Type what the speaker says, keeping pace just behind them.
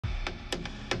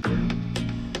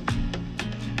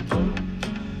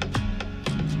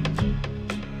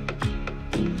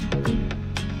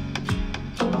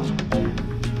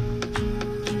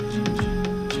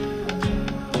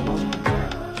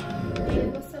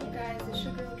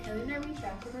Ny'Ree,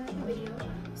 back with another video.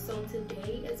 So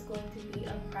today is going to be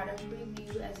a product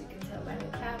review, as you can tell by the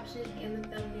caption and the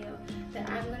thumbnail, that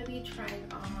I'm going to be trying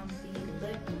on the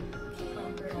Lip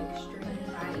Plumper Extreme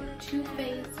by Too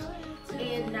Faced.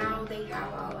 And now they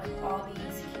have all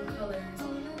these cute colors,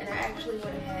 and I actually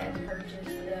went ahead and purchased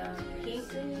the Pink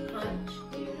Punch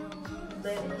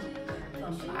Lip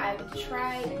Plumper. I've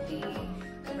tried the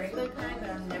regular kind, but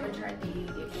I've never tried the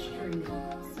Extreme.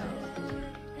 So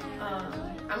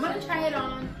I'm gonna try it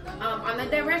on. On the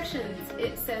directions,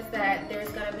 it says that there's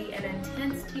gonna be an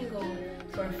intense tingle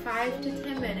for 5 to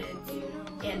 10 minutes,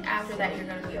 and after that you're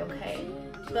gonna be okay.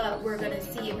 But we're gonna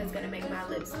see if it's gonna make my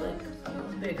lips look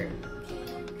bigger.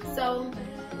 So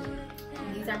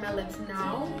these are my lips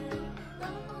now.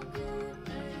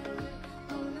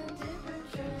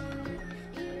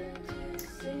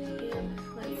 And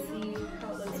let's see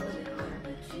how it looks with it on.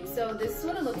 So this is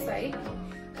what it looks like.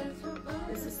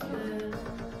 This is the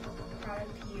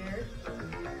product here,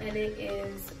 and it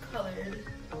is colored.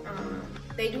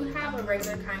 They do have a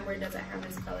regular kind where it doesn't have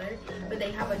this color, but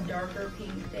they have a darker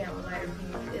pink, they have a lighter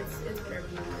pink. It's whatever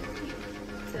you want it to be.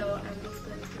 So I'm just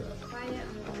going to apply it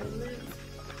on my lips.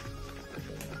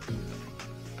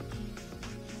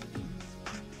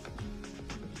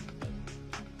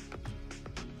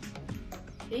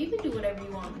 And you can do whatever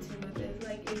you want to with this.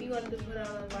 Like if you wanted to put on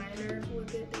a liner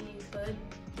with it, then you could.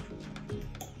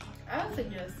 I would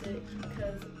suggest it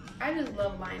because I just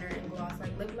love liner and gloss.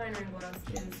 Like lip liner and gloss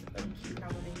is a cute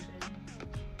combination.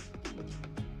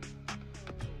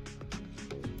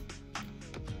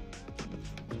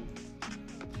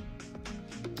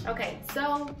 Okay,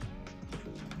 so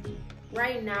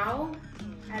right now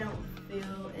I don't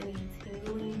feel any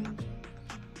tingling.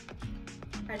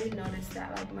 I do notice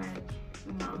that like my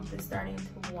mouth is starting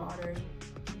to water.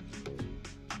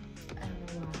 I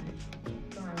don't know why,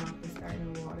 but my mouth is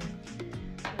starting to water.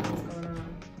 What's going on?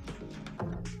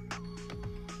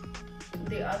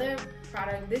 The other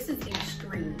product, this is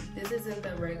Extreme. This isn't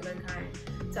the regular kind.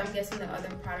 So I'm guessing the other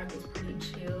product was pretty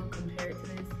chill compared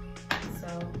to this. So,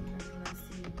 I mean, let's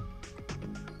see.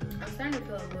 I'm starting to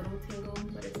feel a little tingle,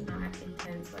 but it's not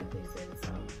intense like they said.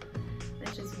 So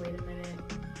let's just wait a minute.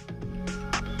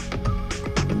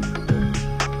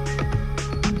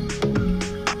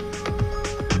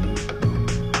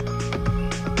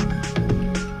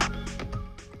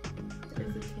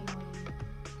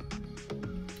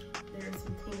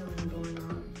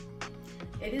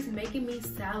 It is making me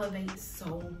salivate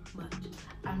so much.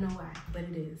 I don't know why, but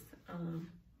it is. I don't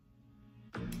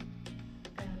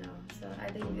know. So I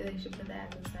think they should put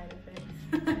that as a side effect.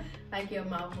 Like your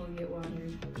mouth will get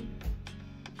watery.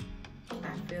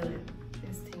 I feel it.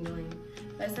 It's tingling.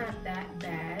 But it's not that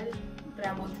bad. But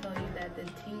I will tell you that the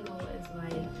tingle is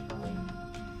like,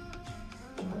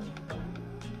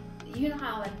 you know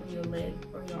how like when your leg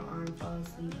or your arm falls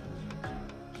asleep?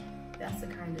 That's the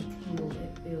kind of tingle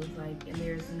it feels like, and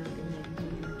there's nothing that you can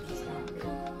do to stop it.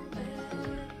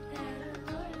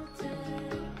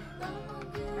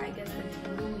 I guess the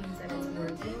tingle means that it's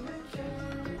working.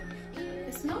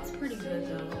 It smells pretty good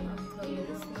though. I'll tell you,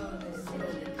 the smell of it is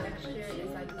good. The texture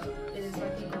is like it is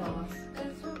like a gloss.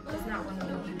 It's not one of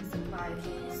the beauty supply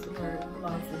store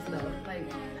glosses though. Like,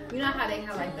 you know how they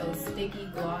have like those sticky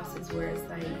glosses where it's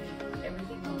like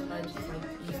everything you touch is like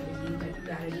too sticky. Like you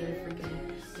gotta get a freaking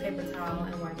paper towel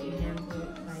and wipe your hands with it.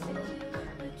 Like,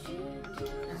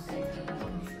 not that type of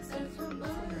consistency. It's a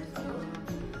nice gloss.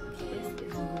 It's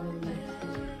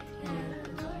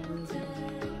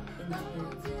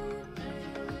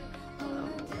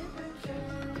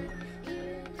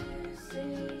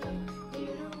really, it's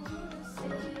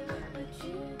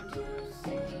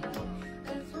really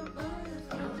intense.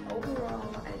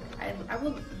 Overall, I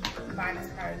will buy this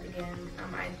product again.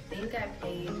 I think I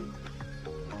paid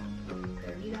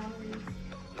 $30.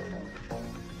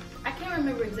 I can't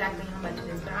remember exactly how much it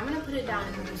is, but I'm gonna put it down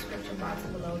in the description box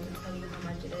below to tell you how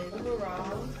much it is.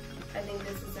 Overall, I think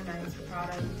this is a nice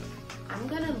product. I'm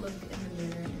gonna look in the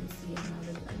mirror and see how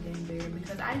this is getting bigger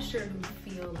because I sure do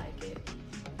feel like it.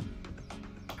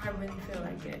 I really feel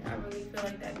like it. I really feel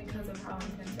like that because of how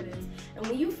intense it is. And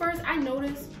when you first, I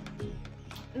noticed,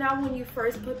 now when you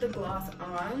first put the gloss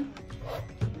on,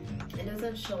 it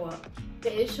doesn't show up.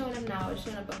 It is showing up now. It's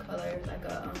showing up a color, like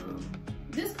a,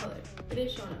 this color. It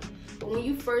is showing up. But when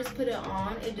you first put it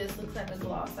on, it just looks like a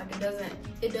gloss. Like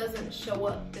it doesn't show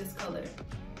up this color.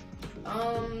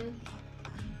 I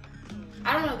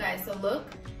don't know guys, so look.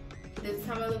 This is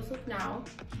how my lips look now.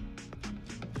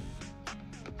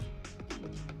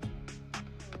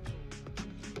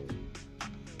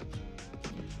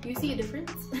 You see a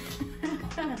difference?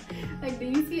 Like, do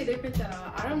you see a difference at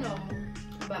all? I don't know.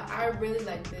 but I really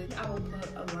like this. I will put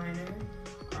a liner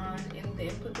on and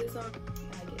then put this on.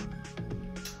 I like it.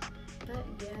 But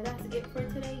yeah, that's it for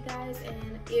today, guys.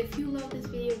 And if you love this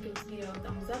video, give this video a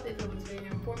thumbs up if it was very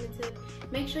informative.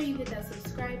 Make sure you hit that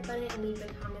subscribe button and leave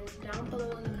the comments down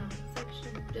below in the comment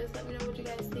section. Just let me know what you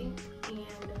guys think. And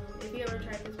if you ever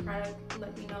tried this product,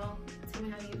 let me know. Tell me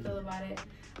how you feel about it.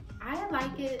 I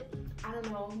like it. I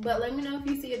don't know, but let me know if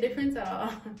you see a difference at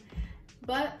all.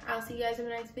 But I'll see you guys in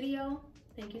the next video.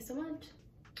 Thank you so much.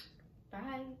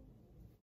 Bye.